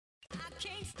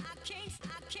Hey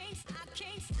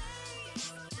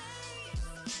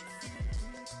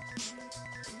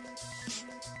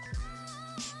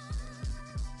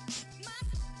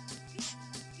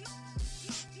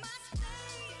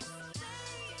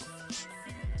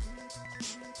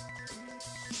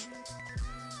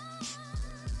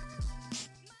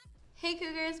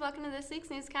Cougars, welcome to this week's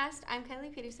newscast. I'm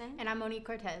Kylie Peterson. And I'm Monique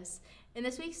Cortez. In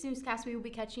this week's newscast, we will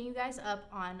be catching you guys up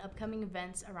on upcoming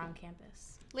events around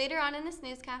campus. Later on in this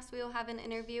newscast, we will have an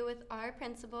interview with our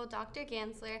principal, Dr.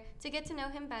 Gansler, to get to know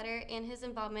him better and his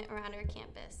involvement around our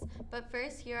campus. But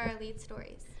first, here are our lead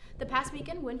stories. The past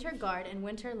weekend, Winter Guard and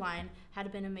Winter Line had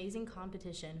been amazing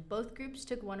competition. Both groups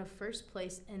took one of first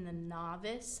place in the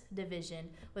novice division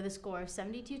with a score of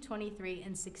 72-23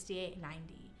 and 68-90.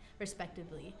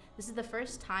 Respectively. This is the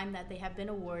first time that they have been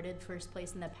awarded first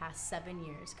place in the past 7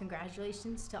 years.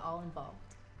 Congratulations to all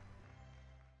involved.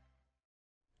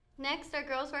 Next, our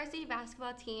girls varsity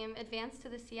basketball team advanced to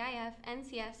the CIF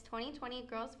NCS 2020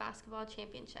 Girls Basketball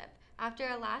Championship after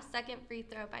a last-second free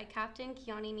throw by Captain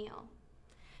Keone Neal.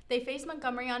 They faced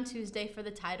Montgomery on Tuesday for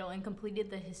the title and completed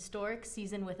the historic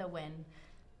season with a win.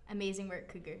 Amazing work,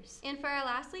 Cougars. And for our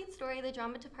last lead story, the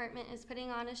drama department is putting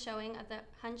on a showing of the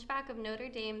Hunchback of Notre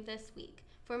Dame this week.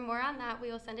 For more on that,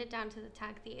 we will send it down to the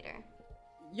Tag Theater.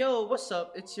 Yo, what's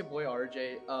up? It's your boy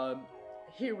RJ.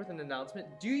 Here with an announcement.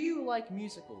 Do you like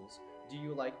musicals? Do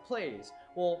you like plays?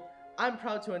 Well, I'm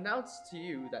proud to announce to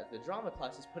you that the drama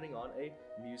class is putting on a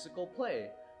musical play.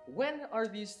 When are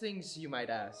these things, you might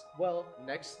ask? Well,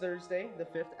 next Thursday, the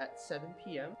 5th at 7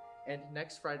 p.m. and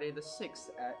next Friday, the 6th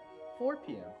at 4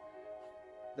 p.m.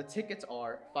 The tickets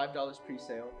are $5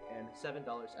 pre-sale and $7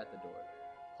 at the door.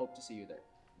 Hope to see you there.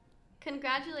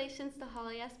 Congratulations to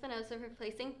Holly Espinosa for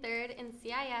placing 3rd in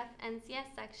CIF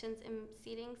NCS sections and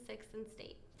seating 6th in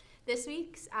state. This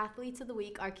week's Athletes of the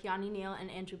Week are Keone Neal and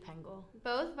Andrew Pengel.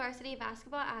 Both varsity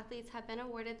basketball athletes have been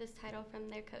awarded this title from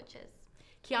their coaches.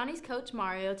 Keone's coach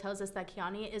Mario tells us that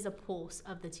Keone is a pulse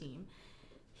of the team.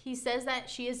 He says that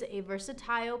she is a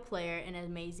versatile player and an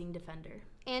amazing defender.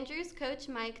 Andrew's coach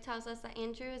Mike tells us that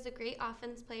Andrew is a great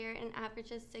offense player and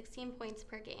averages 16 points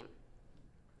per game.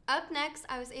 Up next,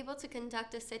 I was able to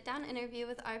conduct a sit-down interview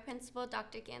with our principal,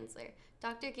 Dr. Gansler.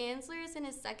 Dr. Gansler is in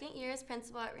his 2nd year as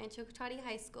principal at Rancho Cotati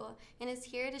High School and is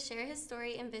here to share his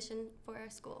story and vision for our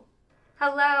school.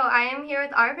 Hello, I am here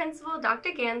with our principal, Dr.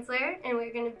 Gansler, and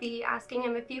we're going to be asking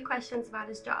him a few questions about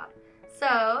his job.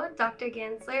 So, Dr.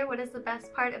 Gansler, what is the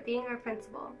best part of being our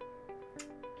principal?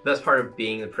 The best part of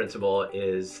being the principal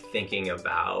is thinking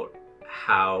about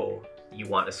how you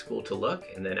want a school to look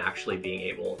and then actually being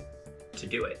able to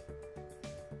do it.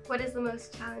 What is the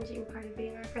most challenging part of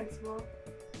being our principal?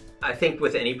 I think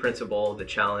with any principal, the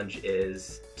challenge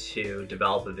is to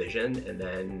develop a vision and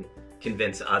then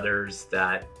convince others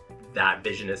that that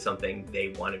vision is something they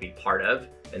want to be part of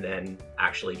and then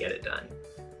actually get it done.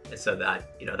 And so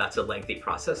that, that's a lengthy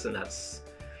process and that's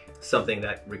something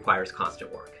that requires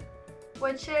constant work.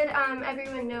 What should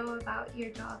everyone know about your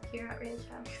job here at Rancho?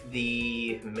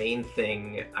 The main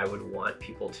thing I would want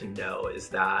people to know is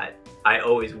that I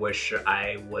always wish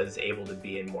I was able to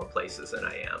be in more places than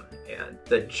I am. And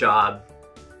the job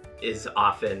is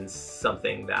often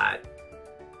something that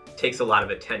takes a lot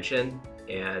of attention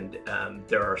and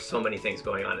there are so many things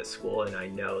going on at school and I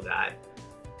know that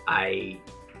I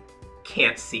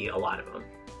can't see a lot of them.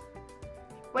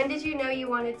 When did you know you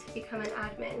wanted to become an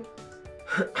admin?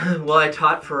 Well, I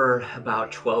taught for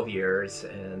about 12 years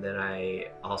and then I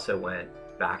also went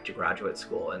back to graduate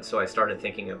school, and so I started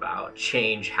thinking about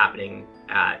change happening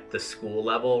at the school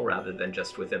level rather than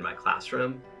just within my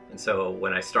classroom. And so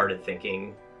when I started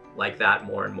thinking like that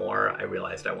more and more, I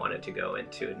realized I wanted to go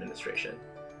into administration.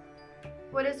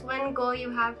 What is one goal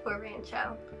you have for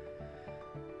Rancho?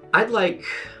 I'd like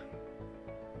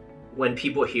when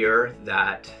people hear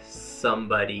that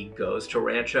somebody goes to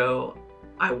Rancho,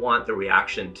 I want the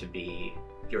reaction to be,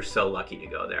 you're so lucky to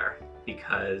go there,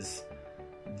 because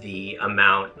the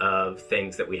amount of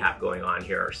things that we have going on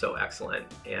here are so excellent,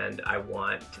 and I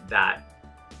want that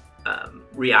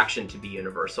reaction to be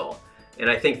universal.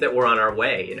 And I think that we're on our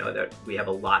way, that we have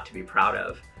a lot to be proud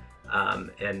of.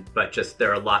 But just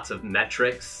there are lots of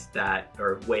metrics that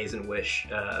are ways in which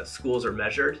schools are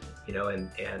measured,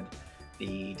 and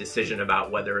the decision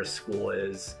about whether a school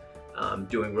is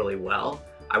doing really well.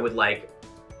 I would like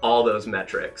all those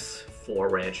metrics for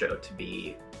Rancho to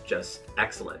be just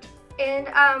excellent. And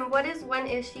what is one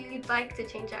issue you'd like to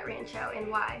change at Rancho and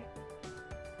why?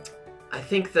 I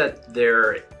think that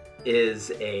there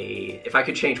is if I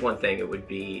could change one thing, it would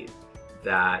be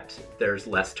that there's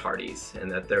less tardies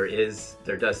and that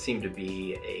there does seem to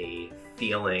be a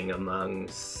feeling among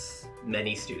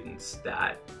many students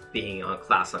that being on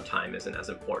class on time isn't as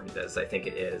important as I think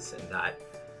it is, and that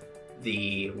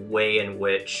the way in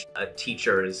which a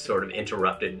teacher is sort of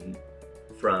interrupted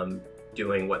from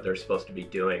doing what they're supposed to be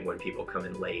doing when people come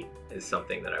in late is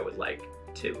something that I would like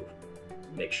to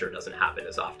make sure doesn't happen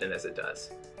as often as it does.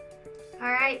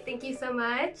 All right, thank you so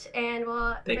much, and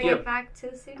we'll bring it back to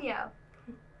the studio.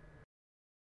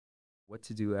 What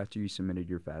to do after you submitted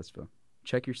your FAFSA.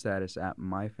 Check your status at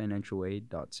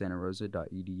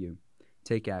myfinancialaid.santarosa.edu.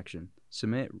 Take action.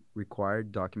 Submit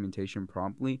required documentation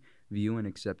promptly. View and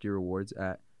accept your rewards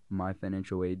at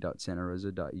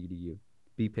myfinancialaid.santarosa.edu.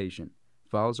 Be patient.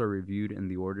 Files are reviewed in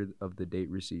the order of the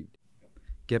date received.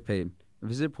 Get paid.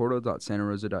 Visit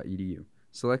portal.santarosa.edu.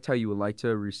 Select how you would like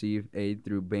to receive aid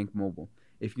through Bank Mobile.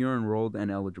 If you're enrolled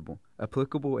and eligible,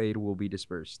 applicable aid will be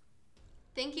dispersed.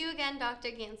 Thank you again, Dr.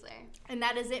 Gansler. And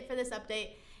that is it for this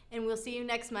update, and we'll see you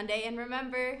next Monday. And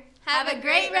remember, have a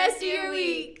great rest of your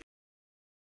week.